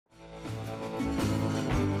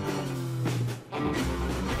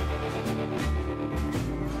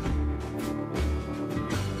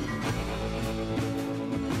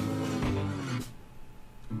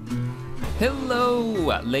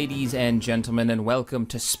Hello, ladies and gentlemen, and welcome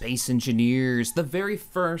to Space Engineers, the very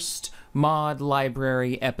first mod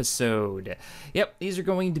library episode. Yep, these are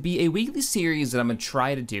going to be a weekly series that I'm going to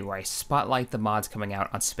try to do where I spotlight the mods coming out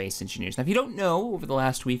on Space Engineers. Now, if you don't know, over the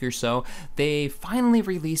last week or so, they finally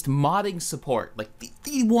released modding support, like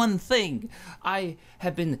the one thing I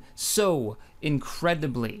have been so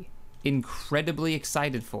incredibly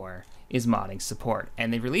excited for is modding support,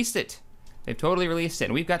 and they released it. They've totally released it,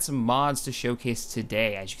 and we've got some mods to showcase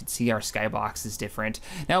today. As you can see, our Skybox is different.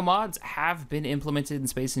 Now, mods have been implemented in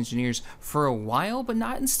Space Engineers for a while, but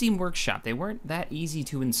not in Steam Workshop. They weren't that easy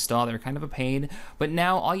to install. They were kind of a pain, but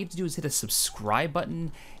now all you have to do is hit a subscribe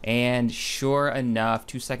button, and sure enough,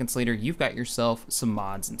 2 seconds later, you've got yourself some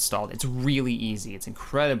mods installed. It's really easy. It's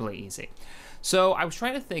incredibly easy. So I was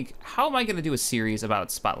trying to think, how am I going to do a series about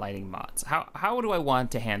spotlighting mods? How do I want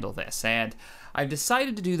to handle this? And I've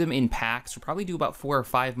decided to do them in packs. We'll probably do about 4 or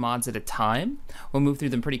 5 mods at a time. We'll move through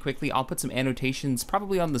them pretty quickly. I'll put some annotations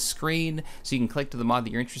probably on the screen so you can click to the mod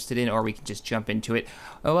that you're interested in, or we can just jump into it.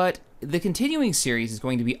 But the continuing series is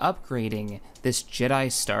going to be upgrading this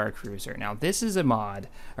Jedi Star Cruiser. Now, this is a mod,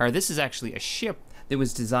 or this is actually a ship that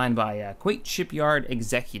was designed by a Quaint Shipyard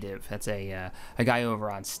Executive. That's a guy over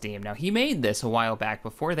on Steam. Now, he made this a while back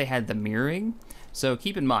before they had the mirroring. So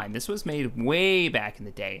keep in mind, this was made way back in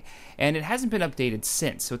the day, and it hasn't been updated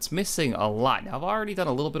since, so it's missing a lot. Now, I've already done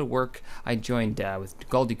a little bit of work. I joined with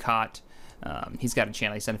Gold Ducat. He's got a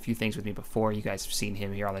channel. He's done a few things with me before. You guys have seen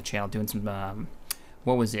him here on the channel doing some,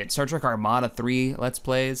 what was it? Star Trek Armada 3 Let's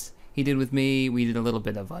Plays. He did with me. We did a little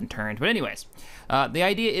bit of Unturned. But anyways, the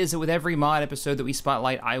idea is that with every mod episode that we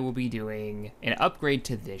spotlight, I will be doing an upgrade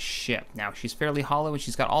to this ship. Now, she's fairly hollow, and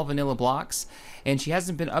she's got all vanilla blocks, and she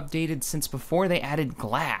hasn't been updated since before they added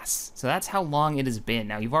glass. So that's how long it has been.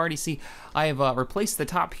 Now, you've already seen I have replaced the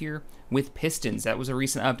top here with pistons. That was a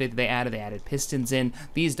recent update that they added. They added pistons in.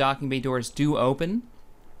 These docking bay doors do open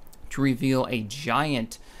to reveal a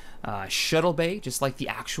giant shuttle bay, just like the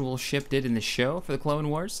actual ship did in the show for the Clone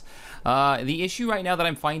Wars. The issue right now that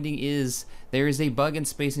I'm finding is there is a bug in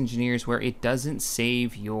Space Engineers where it doesn't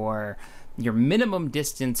save your minimum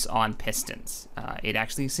distance on pistons. It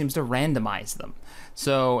actually seems to randomize them.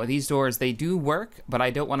 So these doors, they do work, but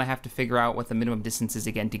I don't want to have to figure out what the minimum distance is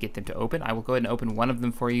again to get them to open. I will go ahead and open one of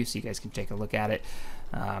them for you so you guys can take a look at it.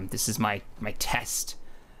 This is my test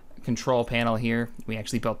control panel here. We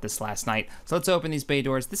actually built this last night. So let's open these bay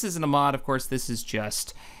doors. This isn't a mod, of course. This is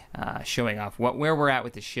just showing off where we're at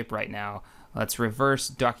with the ship right now. Let's reverse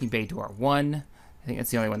docking bay door 1. I think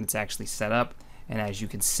that's the only one that's actually set up. And as you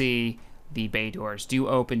can see, the bay doors do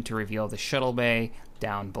open to reveal the shuttle bay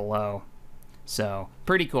down below. So,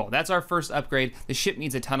 pretty cool. That's our first upgrade. The ship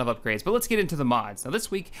needs a ton of upgrades, but let's get into the mods. Now, this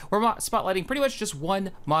week, we're spotlighting pretty much just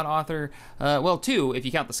one mod author. Well, 2, if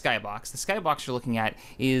you count the Skybox. The Skybox you're looking at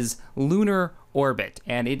is Lunar Orbit,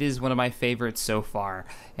 and it is one of my favorites so far,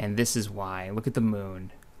 and this is why. Look at the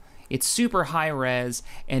moon. It's super high res,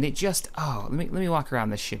 and it just, let me walk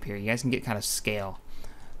around this ship here. You guys can get kind of scale.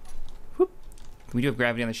 Whoop. We do have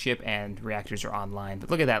gravity on the ship, and reactors are online, but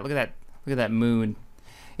look at that, look at that moon.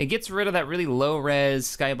 It gets rid of that really low-res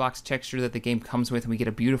skybox texture that the game comes with, and we get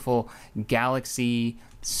a beautiful galaxy,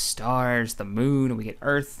 stars, the moon, and we get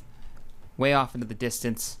Earth way off into the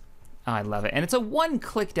distance. Oh, I love it. And it's a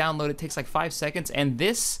one-click download. It takes like 5 seconds, and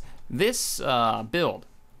this build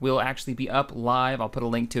will actually be up live. I'll put a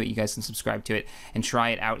link to it. You guys can subscribe to it and try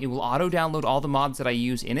it out. It will auto-download all the mods that I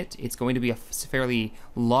use in it. It's going to be a fairly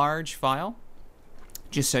large file,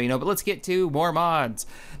 just so you know, but let's get to more mods.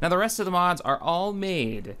 Now, the rest of the mods are all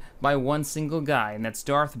made by one single guy, and that's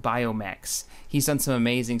Darth Biomex. He's done some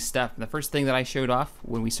amazing stuff. And the first thing that I showed off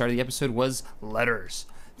when we started the episode was letters.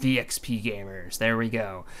 TheXpGamers. There we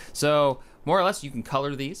go. So, more or less, you can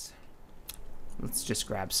color these. Let's just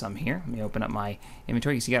grab some here. Let me open up my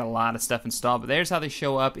inventory. You see, you got a lot of stuff installed, but there's how they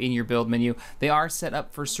show up in your build menu. They are set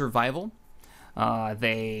up for survival.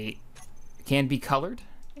 They can be colored.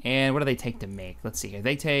 And what do they take to make? Let's see here.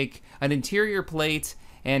 They take an interior plate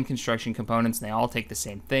and construction components, and they all take the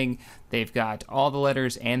same thing. They've got all the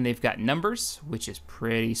letters, and they've got numbers, which is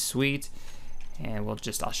pretty sweet. And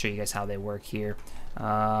I'll show you guys how they work here.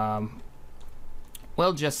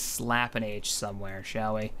 We'll just slap an H somewhere,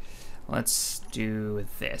 shall we? Let's do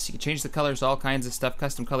this. You can change the colors to all kinds of stuff.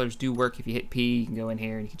 Custom colors do work. If you hit P, you can go in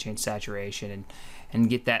here and you can change saturation and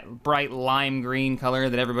get that bright lime green color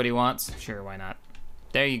that everybody wants. Sure, why not?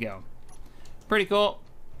 There you go. Pretty cool.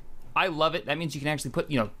 I love it. That means you can actually put,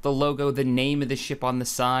 the logo, the name of the ship on the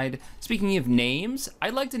side. Speaking of names,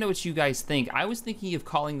 I'd like to know what you guys think. I was thinking of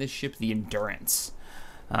calling this ship the Endurance.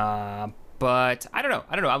 But I don't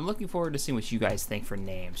know. I'm looking forward to seeing what you guys think for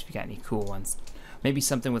names. If you got any cool ones. Maybe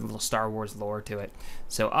something with a little Star Wars lore to it.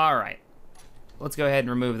 So, all right. Let's go ahead and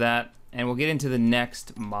remove that. And we'll get into the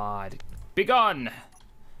next mod. Begone!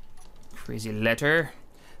 Crazy letter.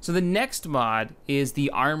 So the next mod is the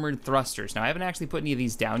armored thrusters. Now, I haven't actually put any of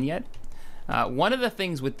these down yet. One of the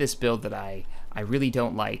things with this build that I really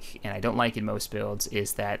don't like, and I don't like in most builds,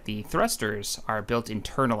 is that the thrusters are built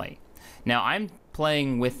internally. Now, I'm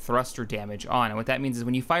playing with thruster damage on, and what that means is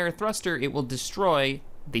when you fire a thruster, it will destroy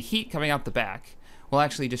the heat coming out the back, will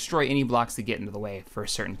actually destroy any blocks that get into the way for a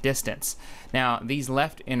certain distance. Now, these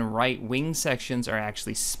left and right wing sections are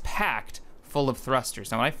actually packed full of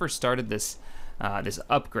thrusters. Now, when I first started this this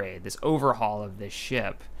upgrade, this overhaul of this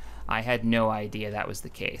ship, I had no idea that was the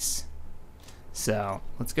case. So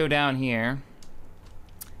let's go down here,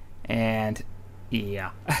 and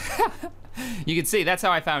yeah. You can see that's how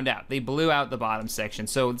I found out. They blew out the bottom section,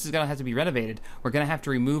 so this is gonna have to be renovated. We're gonna have to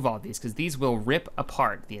remove all these because these will rip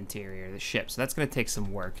apart the interior of the ship, so that's gonna take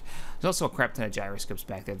some work. There's also a crap ton of gyroscopes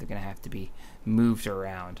back there. They're gonna have to be moved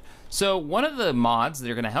around. So one of the mods that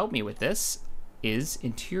are gonna help me with this is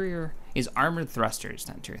armored thrusters.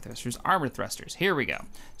 Not interior thrusters, armored thrusters. Here we go.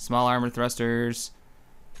 Small armored thrusters.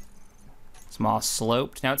 Small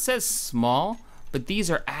sloped. Now it says small, but these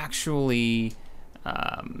are actually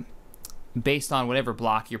based on whatever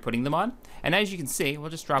block you're putting them on. And as you can see, we'll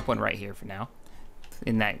just drop one right here for now.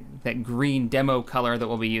 In that green demo color that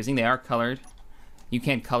we'll be using. They are colored. You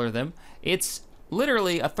can't color them. It's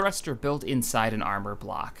literally a thruster built inside an armor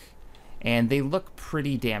block. And they look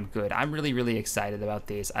pretty damn good. I'm really, really excited about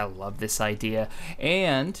these. I love this idea.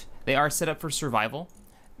 And they are set up for survival.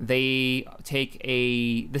 They take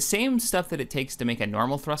the same stuff that it takes to make a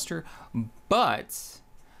normal thruster, but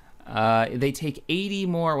they take 80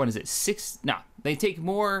 more, they take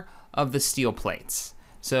more of the steel plates.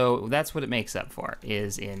 So that's what it makes up for,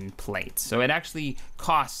 is in plates. So it actually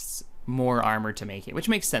costs more armor to make it, which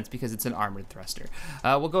makes sense because it's an armored thruster.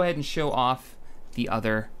 We'll go ahead and show off the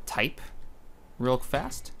other type real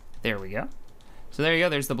fast. There we go. So there you go,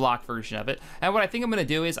 there's the block version of it. And what I think I'm gonna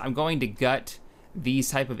do is I'm going to gut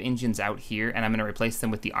these type of engines out here, and I'm going to replace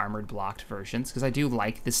them with the armored blocked versions because I do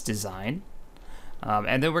like this design.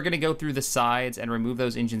 And then we're going to go through the sides and remove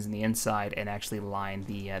those engines in the inside and actually line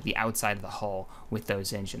the outside of the hull with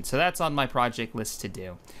those engines. So that's on my project list to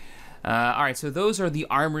do. All right, so those are the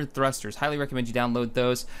armored thrusters. Highly recommend you download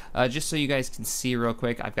those. Just so you guys can see real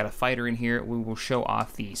quick, I've got a fighter in here. We will show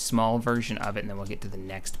off the small version of it, and then we'll get to the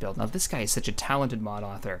next build. Now, this guy is such a talented mod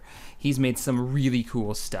author. He's made some really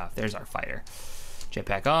cool stuff. There's our fighter.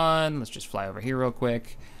 Jetpack on. Let's just fly over here real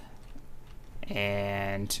quick.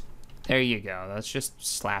 And there you go. Let's just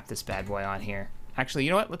slap this bad boy on here. Actually, you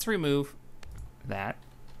know what? Let's remove that.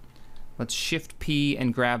 Let's Shift P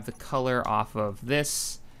and grab the color off of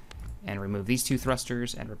this and remove these two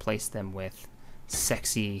thrusters and replace them with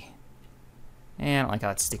sexy. And I don't like how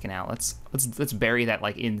that's sticking out. Let's bury that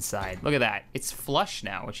like inside. Look at that. It's flush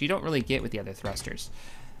now, which you don't really get with the other thrusters.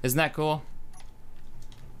 Isn't that cool?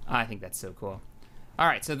 I think that's so cool. All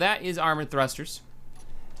right, so that is armored thrusters.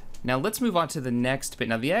 Now let's move on to the next bit.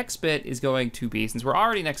 Now the next bit is going to be, since we're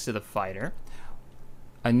already next to the fighter,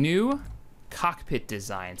 a new cockpit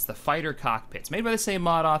design. It's the fighter cockpit. It's made by the same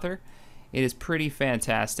mod author. It is pretty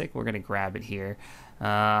fantastic. We're gonna grab it here.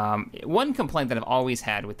 One complaint that I've always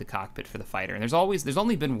had with the cockpit for the fighter, and there's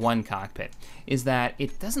only been one cockpit, is that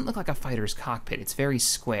it doesn't look like a fighter's cockpit. It's very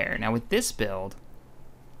square. Now with this build,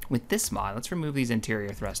 with this mod, let's remove these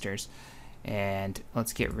interior thrusters. And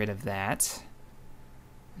let's get rid of that.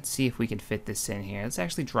 Let's see if we can fit this in here. Let's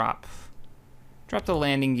actually drop the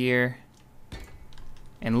landing gear.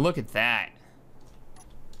 And look at that.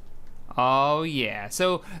 Oh yeah.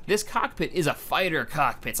 So this cockpit is a fighter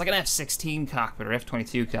cockpit. It's like an F-16 cockpit or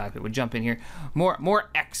F-22 cockpit. Would jump in here. More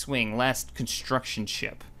X-Wing, less construction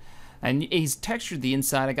ship. And he's textured the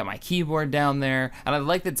inside. I got my keyboard down there. And I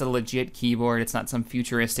like that it's a legit keyboard. It's not some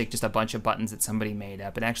futuristic, just a bunch of buttons that somebody made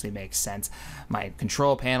up. It actually makes sense. My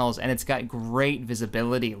control panels, and it's got great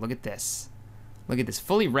visibility. Look at this. Look at this,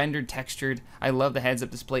 fully rendered, textured. I love the heads-up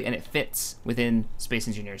display, and it fits within Space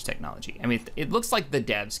Engineers technology. I mean, it looks like the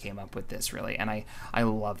devs came up with this, really, and I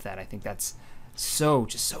love that. I think that's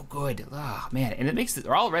just so good. Oh, man, and it makes it,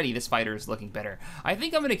 already this fighter is looking better. I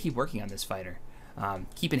think I'm gonna keep working on this fighter.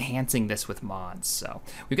 Keep enhancing this with mods. So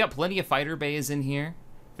we've got plenty of fighter bays in here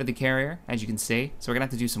for the carrier, as you can see. So we're gonna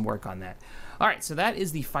have to do some work on that. All right, so that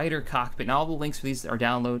is the fighter cockpit. Now all the links for these are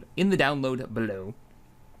in the download below.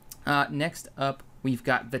 Next up, we've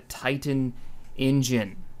got the Titan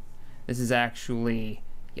engine. This is actually,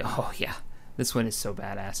 oh yeah, this one is so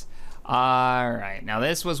badass. All right, now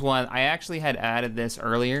this was one, I actually had added this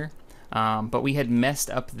earlier, but we had messed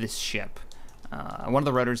up this ship. One of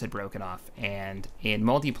the rotors had broken off, and in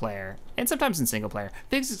multiplayer, and sometimes in single player,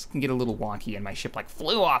 things can get a little wonky, and my ship like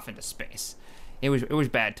flew off into space. It was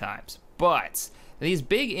bad times. But these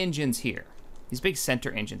big engines here, these big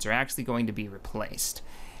center engines are actually going to be replaced.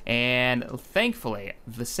 And thankfully,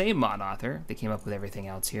 the same mod author that came up with everything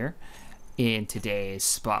else here in today's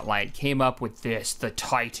spotlight came up with this, the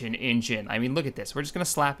Titan engine. I mean, look at this. We're just gonna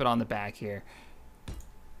slap it on the back here.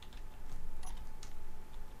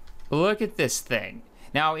 Look at this thing.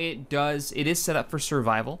 Now it is set up for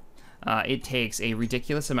survival. It takes a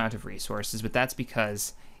ridiculous amount of resources, but that's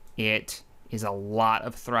because it is a lot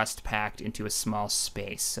of thrust packed into a small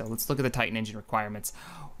space. So let's look at the Titan engine requirements.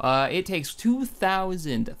 It takes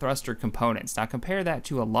 2,000 thruster components. Now compare that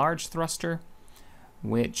to a large thruster,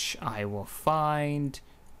 which I will find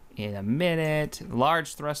in a minute.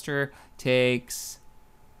 Large thruster takes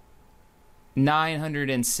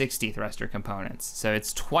 960 thruster components. So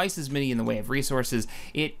it's twice as many in the way of resources.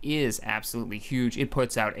 It is absolutely huge. It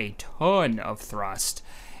puts out a ton of thrust,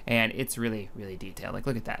 and it's really, really detailed. Like,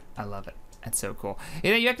 look at that. I love it. That's so cool.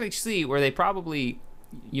 And you actually see where they probably,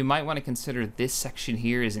 you might want to consider this section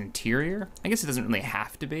here as interior. I guess it doesn't really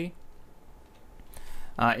have to be.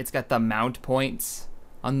 It's got the mount points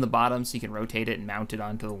on the bottom, so you can rotate it and mount it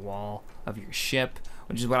onto the wall of your ship,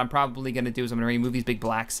 which is what I'm probably going to do. Is I'm going to remove these big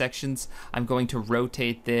black sections. I'm going to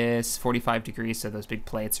rotate this 45 degrees so those big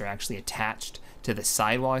plates are actually attached to the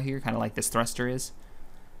sidewall here, kind of like this thruster is.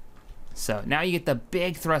 So now you get the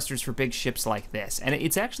big thrusters for big ships like this, and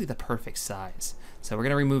it's actually the perfect size. So we're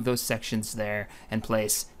going to remove those sections there and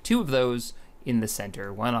place 2 of those in the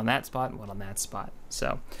center, one on that spot and one on that spot.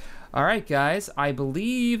 So, all right, guys, I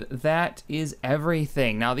believe that is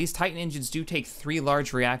everything. Now, these Titan engines do take 3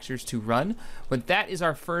 large reactors to run, but that is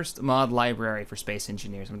our first mod library for Space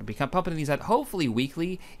Engineers. I'm going to be pumping these out hopefully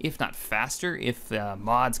weekly, if not faster, if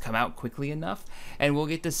mods come out quickly enough, and we'll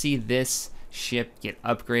get to see this ship get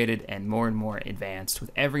upgraded and more advanced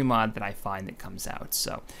with every mod that I find that comes out.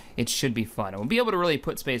 So it should be fun, and we'll be able to really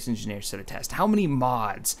put Space Engineers to the test. How many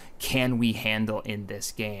mods can we handle in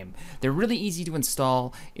this game? They're really easy to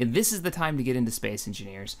install. This is the time to get into Space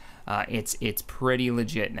Engineers. It's pretty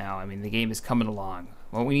legit now. I mean, the game is coming along.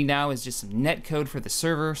 What we need now is just some netcode for the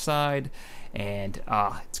server side, and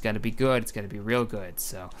it's got to be good. It's got to be real good.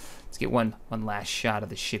 So let's get one last shot of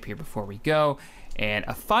the ship here before we go. And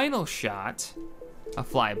a final shot, a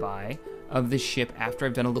flyby of the ship after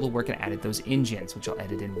I've done a little work and added those engines, which I'll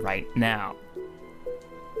edit in right now.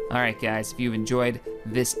 All right, guys, if you've enjoyed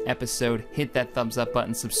this episode, hit that thumbs up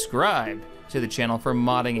button, subscribe to the channel for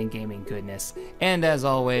modding and gaming goodness. And as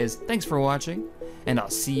always, thanks for watching, and I'll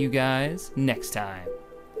see you guys next time.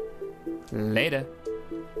 Later.